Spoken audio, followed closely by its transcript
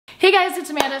Hey guys, it's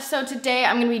Amanda. So today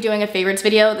I'm gonna be doing a favorites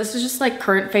video. This is just like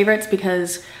current favorites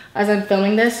because as I'm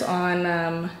filming this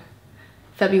on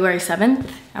February 7th,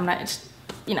 it's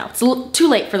a little too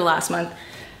late for the last month.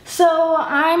 So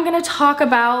I'm gonna talk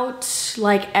about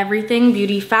like everything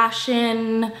beauty,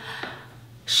 fashion,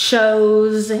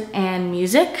 shows, and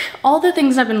music. All the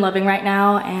things I've been loving right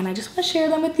now, and I just wanna share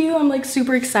them with you. I'm like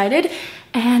super excited,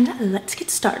 and let's get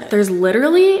started. There's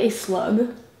literally a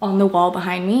slug on the wall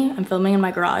behind me. I'm filming in my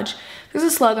garage. There's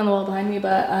a slug on the wall behind me,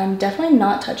 but I'm definitely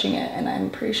not touching it, and I'm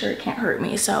pretty sure it can't hurt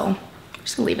me, so I'm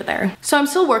just gonna leave it there. So I'm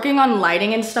still working on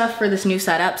lighting and stuff for this new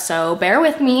setup, so bear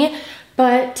with me.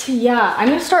 But yeah, I'm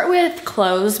gonna start with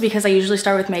clothes because I usually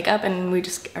start with makeup, and we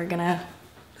just are gonna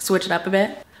switch it up a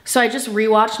bit. So I just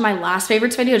rewatched my last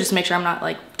favorites video just to make sure I'm not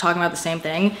like talking about the same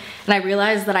thing. And I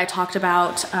realized that I talked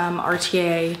about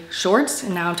RTA shorts,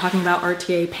 and now I'm talking about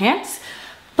RTA pants.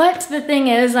 But the thing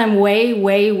is, I'm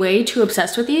way too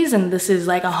obsessed with these, and this is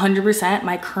like 100%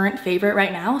 my current favorite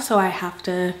right now, so I have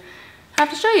to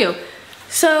show you.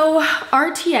 So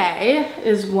RTA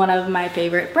is one of my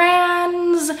favorite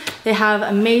brands. They have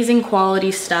amazing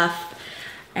quality stuff,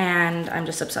 and I'm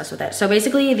just obsessed with it. So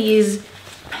basically these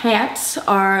pants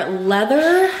are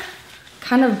leather,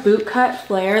 kind of boot cut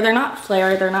flare. They're not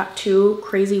flare, they're not too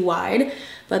crazy wide,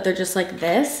 but they're just like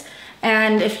this.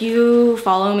 And if you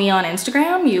follow me on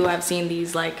Instagram, you have seen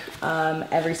these like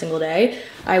every single day.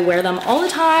 I wear them all the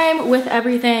time with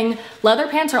everything. Leather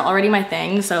pants are already my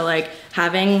thing, so like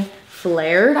having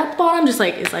flared at the bottom just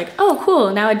like is like, oh cool,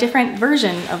 now a different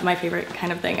version of my favorite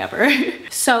kind of thing ever.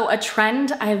 So a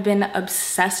trend I've been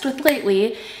obsessed with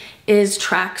lately is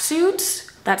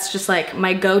tracksuits. That's just like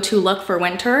my go-to look for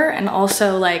winter, and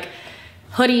also like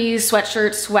hoodies,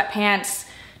 sweatshirts, sweatpants,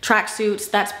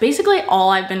 tracksuits. That's basically all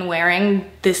I've been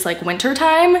wearing this like winter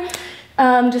time,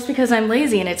 just because I'm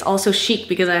lazy, and it's also chic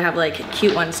because I have like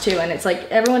cute ones too, and it's like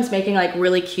everyone's making like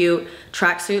really cute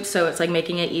tracksuits, so it's like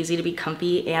making it easy to be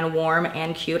comfy and warm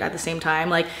and cute at the same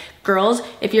time. Like girls,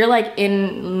 if you're like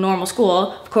in normal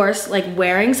school, of course, like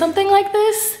wearing something like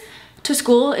this to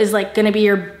school is like gonna be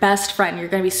your best friend. You're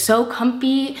gonna be so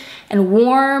comfy and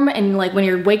warm, and like when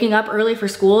you're waking up early for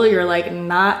school, you're like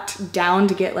not down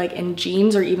to get like in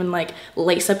jeans or even like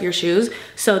lace up your shoes.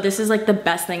 So this is like the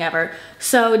best thing ever.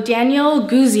 So Danielle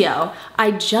Guzio,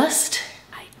 I just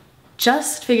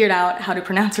figured out how to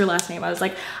pronounce her last name. I was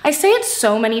like, I say it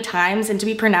so many times, and to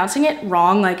be pronouncing it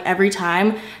wrong like every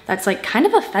time, that's like kind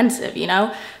of offensive, you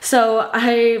know? So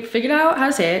I figured out how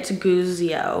to say it. It's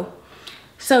Guzio.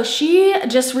 So she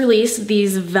just released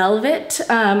these velvet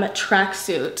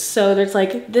tracksuits. So there's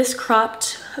like this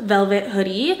cropped velvet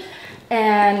hoodie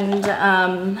and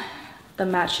the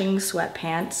matching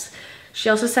sweatpants. She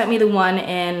also sent me the one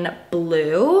in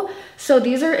blue. So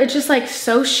these are, it's just like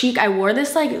so chic. I wore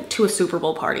this like to a Super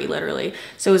Bowl party, literally.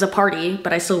 So it was a party,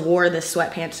 but I still wore this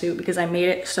sweatpant suit because I made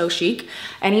it so chic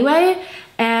anyway.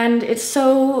 And it's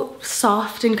so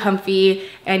soft and comfy,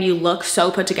 and you look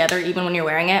so put together even when you're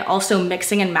wearing it. Also,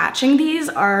 mixing and matching these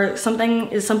is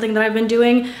something that I've been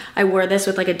doing. I wore this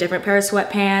with like a different pair of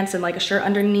sweatpants and like a shirt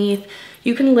underneath.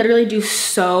 You can literally do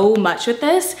so much with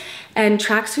this, and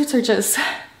tracksuits are just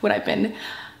what I've been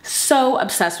so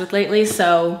obsessed with lately.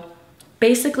 So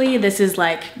basically this is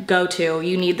like go-to.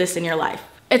 You need this in your life.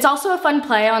 It's also a fun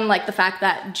play on like the fact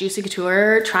that Juicy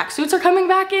Couture tracksuits are coming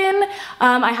back in.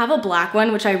 I have a black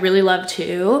one, which I really love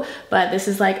too, but this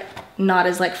is like not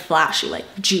as like flashy, like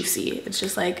juicy. It's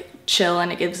just like chill,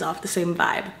 and it gives off the same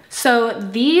vibe. So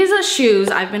these shoes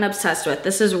I've been obsessed with.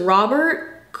 This is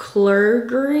Robert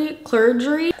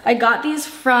Clergery. I got these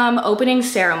from Opening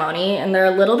Ceremony, and they're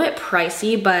a little bit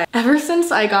pricey, but ever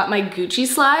since I got my Gucci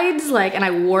slides, like, and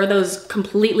I wore those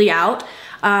completely out,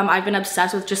 I've been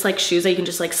obsessed with just like shoes that you can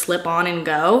just like slip on and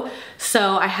go.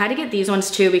 So I had to get these ones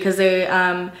too because they,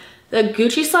 the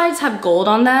Gucci slides have gold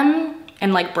on them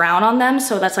and like brown on them,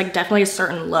 so that's like definitely a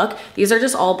certain look. These are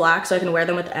just all black, so I can wear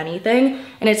them with anything,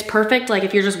 and it's perfect like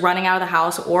if you're just running out of the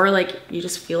house, or like you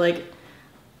just feel like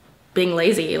being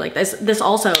lazy. Like this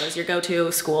also is your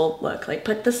go-to school look. Like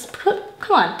put this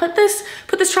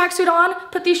tracksuit on,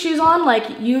 put these shoes on.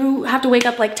 Like you have to wake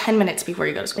up like 10 minutes before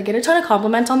you go to school. I get a ton of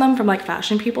compliments on them from like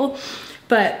fashion people,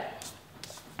 but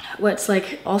what's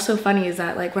like also funny is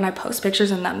that like when I post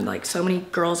pictures in them, like so many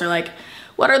girls are like,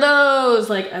 what are those?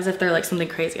 Like as if they're like something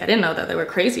crazy. I didn't know that they were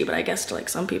crazy, but I guess to like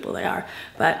some people they are.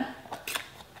 But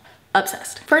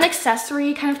obsessed. For an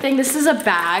accessory kind of thing, this is a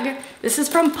bag. This is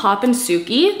from Pop and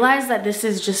Suki. I realized that this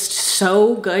is just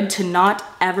so good to not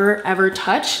ever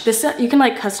touch. This, you can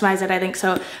like customize it, I think.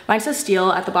 So mine says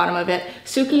Steele at the bottom of it.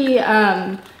 Suki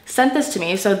sent this to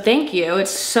me, so thank you. It's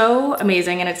so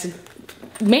amazing, and it's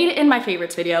made it in my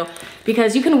favorites video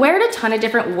because you can wear it a ton of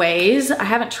different ways. I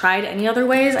haven't tried any other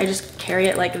ways. I just carry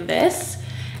it like this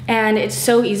and it's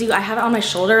so easy. I have it on my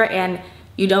shoulder and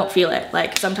you don't feel it.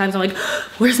 Like sometimes I'm like,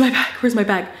 where's my bag? Where's my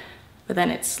bag? But then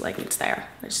it's like, it's there.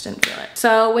 I just didn't feel it.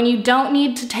 So when you don't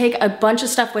need to take a bunch of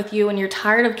stuff with you and you're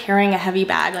tired of carrying a heavy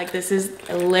bag, like this is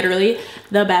literally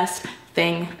the best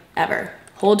thing ever.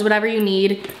 Holds whatever you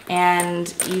need and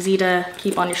easy to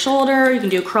keep on your shoulder. You can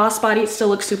do a crossbody. It still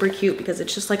looks super cute because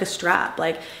it's just like a strap.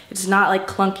 Like it's not like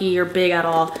clunky or big at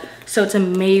all. So it's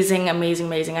amazing, amazing,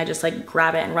 amazing. I just like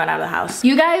grab it and run out of the house.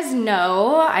 You guys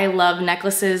know I love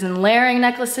necklaces and layering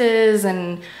necklaces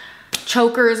and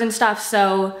chokers and stuff.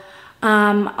 So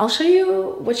I'll show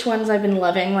you which ones I've been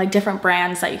loving, like different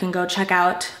brands that you can go check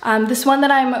out. This one that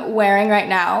I'm wearing right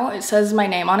now, it says my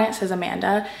name on it, it says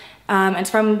Amanda. It's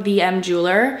from the M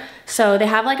Jeweler. So they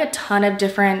have like a ton of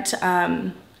different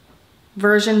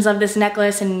versions of this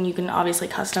necklace and you can obviously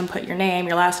custom put your name,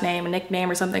 your last name, a nickname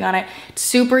or something on it. It's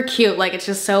super cute. Like it's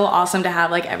just so awesome to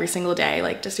have like every single day,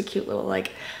 like just a cute little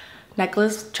like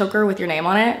necklace choker with your name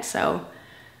on it. So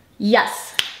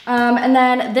yes. And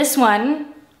then this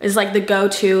one is like the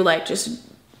go-to, like just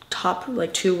top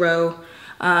like 2-row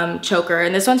choker.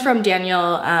 And this one's from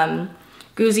Daniel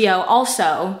Guzio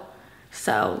also.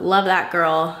 So love that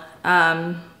girl.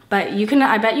 But you can,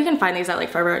 I bet you can find these at like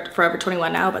Forever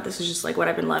 21 now, but this is just like what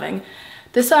I've been loving.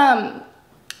 This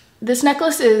this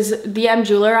necklace is the M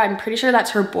Jeweler. I'm pretty sure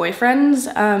that's her boyfriend's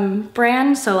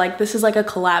brand. So like this is like a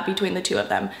collab between the two of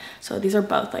them. So these are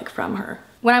both like from her.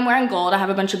 When I'm wearing gold, I have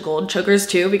a bunch of gold chokers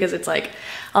too because it's like,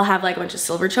 I'll have like a bunch of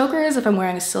silver chokers if I'm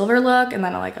wearing a silver look, and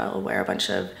then I'll wear a bunch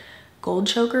of gold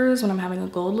chokers when I'm having a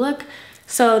gold look.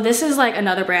 So this is like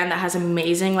another brand that has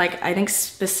amazing, like I think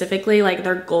specifically like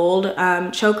their gold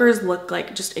chokers look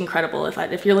like just incredible.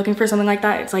 If you're looking for something like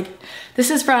that, it's like, this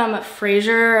is from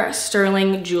Fraser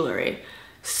Sterling Jewelry.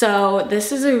 So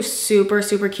this is a super,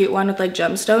 super cute one with like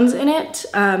gemstones in it.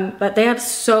 But they have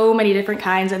so many different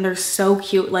kinds and they're so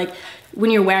cute. Like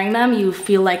when you're wearing them, you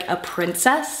feel like a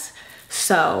princess.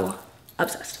 So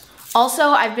obsessed. Also,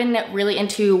 I've been really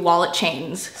into wallet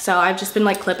chains. So I've just been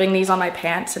like clipping these on my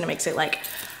pants and it makes it like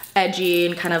edgy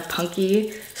and kind of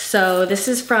punky. So this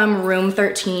is from Room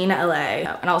 13 LA.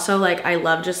 And also like, I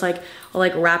love just like, I'll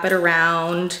like wrap it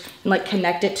around and like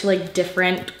connect it to like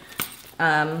different,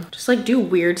 just like do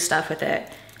weird stuff with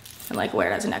it and like wear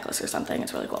it as a necklace or something.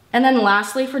 It's really cool. And then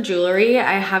lastly for jewelry,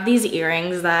 I have these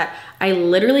earrings that I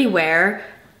literally wear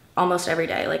almost every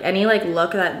day. Like any like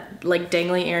look that like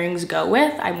dangly earrings go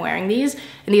with, I'm wearing these.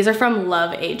 And these are from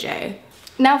Love AJ.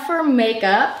 Now for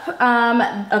makeup,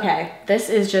 okay, this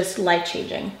is just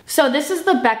life-changing. So this is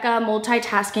the Becca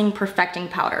Multitasking Perfecting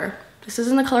Powder. This is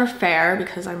in the color Fair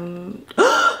because I'm,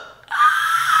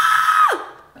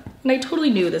 and I totally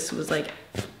knew this was like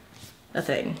a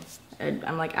thing.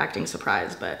 I'm like acting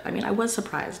surprised, but I mean, I was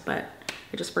surprised, but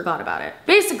I just forgot about it.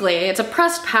 Basically, it's a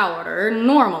pressed powder,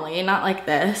 normally, not like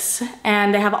this.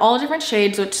 And they have all different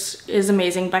shades, which is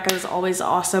amazing. Becca is always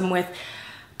awesome with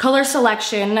color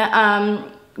selection.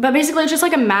 But basically, it's just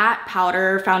like a matte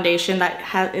powder foundation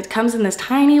that it comes in this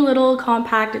tiny little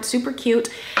compact. It's super cute.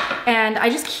 And I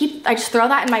just throw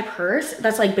that in my purse.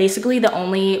 That's like basically the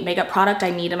only makeup product I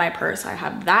need in my purse. I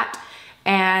have that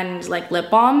and like lip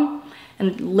balm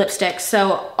and lipstick.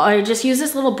 So I just use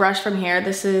this little brush from here.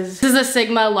 This is a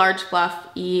Sigma Large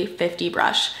Fluff E50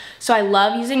 brush. So I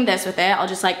love using this with it. I'll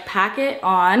just like pack it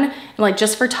on and like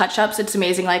just for touch-ups, it's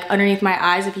amazing. Like underneath my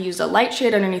eyes, if you use a light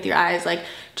shade underneath your eyes, like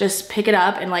just pick it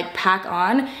up and like pack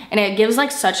on, and it gives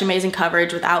like such amazing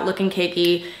coverage without looking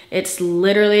cakey. It's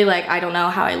literally like, I don't know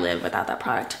how I live without that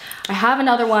product. I have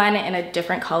another one in a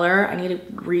different color. I need to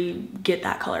get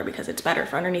that color because it's better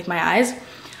for underneath my eyes.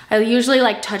 I usually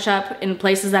like touch up in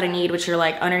places that I need, which are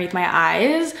like underneath my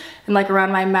eyes and like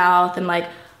around my mouth and like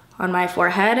on my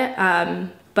forehead.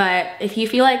 But if you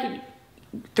feel like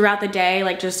throughout the day,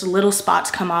 like just little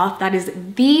spots come off, that is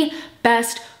the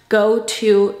best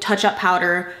go-to touch-up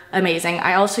powder. Amazing.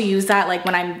 I also use that like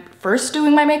when I'm first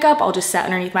doing my makeup, I'll just set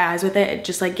underneath my eyes with it. It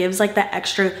just like gives like the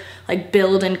extra like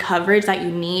build and coverage that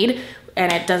you need,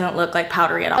 and it doesn't look like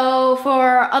powdery at all. So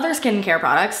for other skincare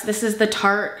products, this is the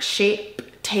Tarte Shape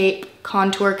Tape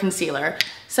Contour Concealer.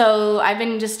 So I've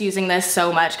been just using this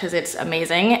so much because it's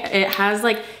amazing. It has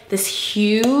like this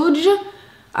huge, you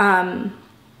know,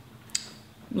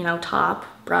 top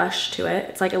brush to it.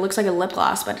 It's like, it looks like a lip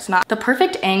gloss, but it's not. The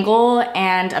perfect angle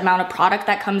and amount of product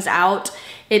that comes out,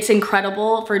 it's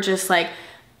incredible for just like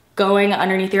going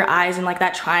underneath your eyes and like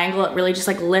that triangle, it really just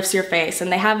like lifts your face.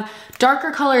 And they have darker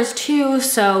colors too,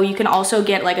 so you can also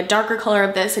get like a darker color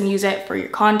of this and use it for your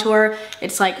contour.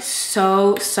 It's like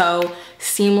so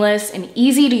seamless and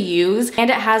easy to use, and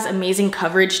it has amazing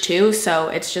coverage too, so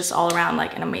it's just all around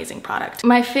like an amazing product.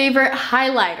 My favorite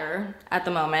highlighter at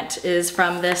the moment is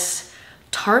from this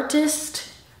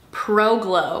Tarteist Pro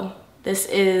Glow. This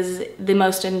is the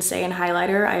most insane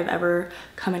highlighter I've ever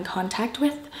come in contact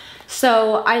with.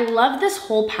 So I love this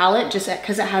whole palette just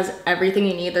because it has everything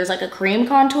you need. There's like a cream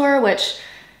contour, which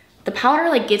the powder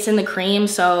like gets in the cream,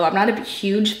 so I'm not a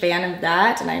huge fan of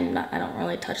that, and I don't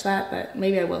really touch that, but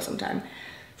maybe I will sometime.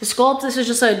 The Sculpt, this is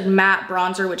just a matte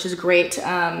bronzer, which is great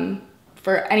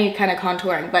for any kind of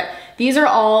contouring, but these are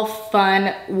all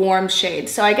fun, warm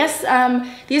shades. So I guess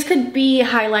these could be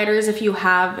highlighters if you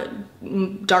have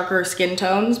darker skin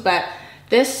tones, but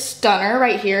this stunner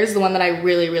right here is the one that I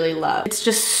really love. It's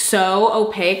just so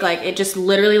opaque, like it just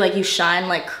literally like you shine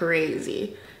like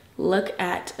crazy. Look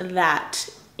at that,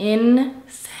 insane.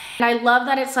 And I love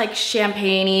that it's like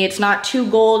champagne-y, it's not too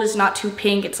gold, it's not too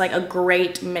pink, it's like a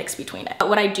great mix between it. But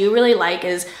what I do really like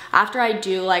is after I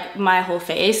do like my whole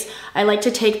face, I like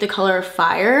to take the color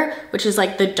Fire, which is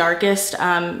like the darkest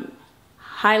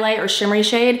highlight or shimmery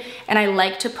shade, and I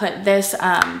like to put this,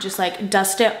 just like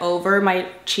dust it over my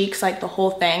cheeks, like the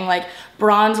whole thing, like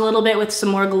bronze a little bit with some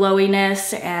more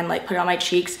glowiness and like put it on my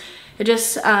cheeks. It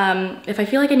just, if I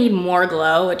feel like I need more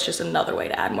glow, it's just another way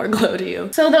to add more glow to you.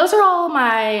 So those are all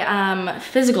my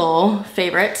physical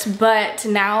favorites, but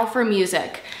now for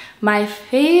music. My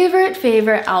favorite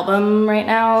album right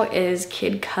now is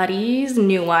Kid Cudi's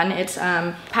new one. It's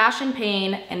Passion,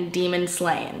 Pain, and Demon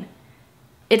Slayin'.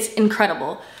 It's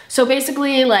incredible. So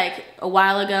basically, like a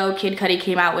while ago, Kid Cudi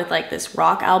came out with like this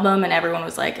rock album and everyone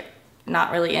was like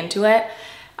not really into it.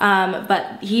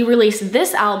 But he released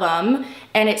this album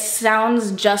and it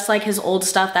sounds just like his old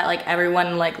stuff that like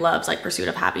everyone like loves, like Pursuit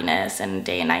of Happiness and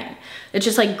Day and Night. It's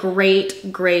just like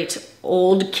great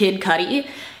old Kid Cudi.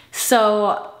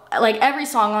 So like every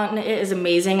song on it is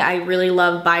amazing. I really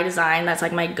love By Design, that's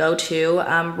like my go-to.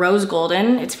 Rose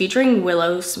Golden, it's featuring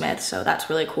Willow Smith, so that's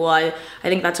really cool. I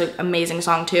think that's an amazing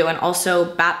song too. And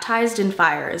also Baptized in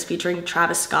Fire is featuring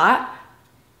Travis Scott.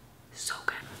 So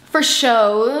good. For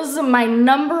shows, my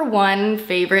 #1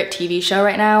 favorite TV show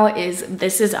right now is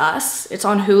This Is Us. It's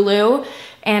on Hulu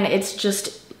and it's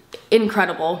just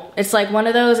incredible. It's like one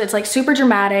of those, it's like super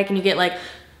dramatic and you get like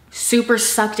super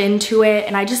sucked into it,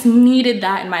 and I just needed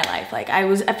that in my life. Like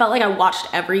I felt like I watched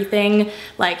everything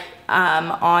like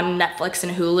on Netflix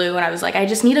and Hulu, and I was like, I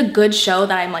just need a good show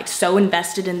that I'm like so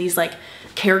invested in these like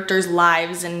characters'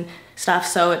 lives and stuff.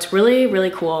 So it's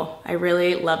really cool. I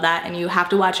really love that, and you have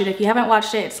to watch it. If you haven't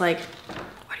watched it, it's like,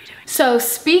 what are you doing? So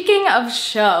speaking of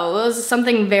shows,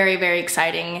 something very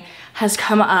exciting has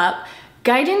come up.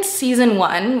 Guidance Season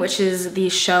 1, which is the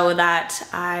show that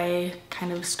I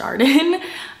kind of starred in.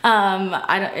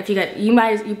 I don't, if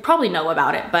you probably know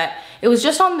about it, but it was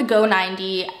just on the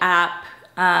Go90 app.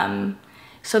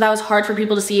 So that was hard for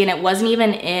people to see, and it wasn't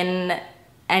even in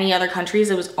any other countries.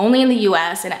 It was only in the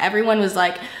US, and everyone was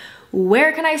like,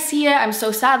 where can I see it? I'm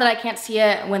so sad that I can't see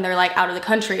it when they're like out of the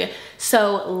country.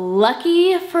 So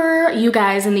lucky for you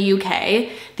guys in the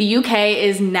UK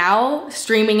is now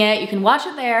streaming it. You can watch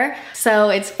it there. So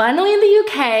it's finally in the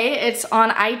UK. It's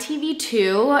on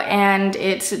ITV2 and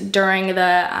it's during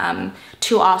the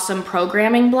Too Awesome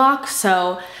programming block.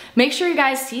 So make sure you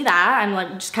guys see that. I'm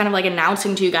like just kind of like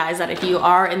announcing to you guys that if you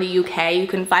are in the UK, you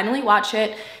can finally watch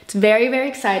it. It's very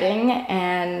exciting,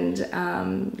 and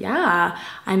yeah,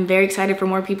 I'm very excited for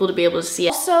more people to be able to see it.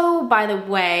 Also, by the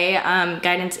way,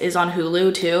 Guidance is on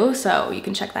Hulu too, so you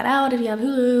can check that out if you have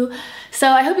Hulu. So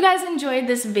I hope you guys enjoyed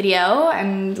this video,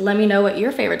 and let me know what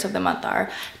your favorites of the month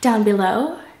are down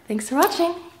below. Thanks for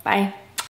watching. Bye.